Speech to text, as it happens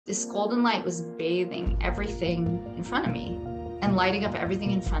This golden light was bathing everything in front of me and lighting up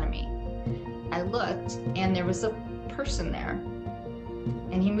everything in front of me. I looked and there was a person there,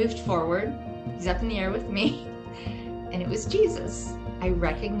 and he moved forward. He's up in the air with me, and it was Jesus. I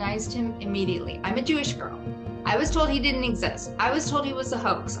recognized him immediately. I'm a Jewish girl. I was told he didn't exist. I was told he was a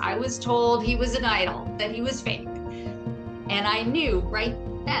hoax. I was told he was an idol, that he was fake. And I knew right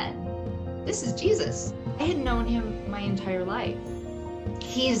then, this is Jesus. I had known him my entire life.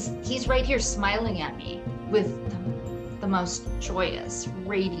 He's right here smiling at me with the most joyous,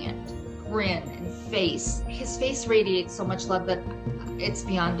 radiant grin and face. His face radiates so much love that it's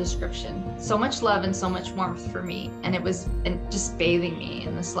beyond description. So much love and so much warmth for me. And it was just bathing me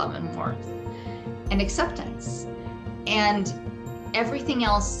in this love and warmth and acceptance. And everything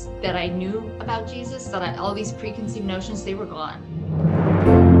else that I knew about Jesus, all these preconceived notions, they were gone.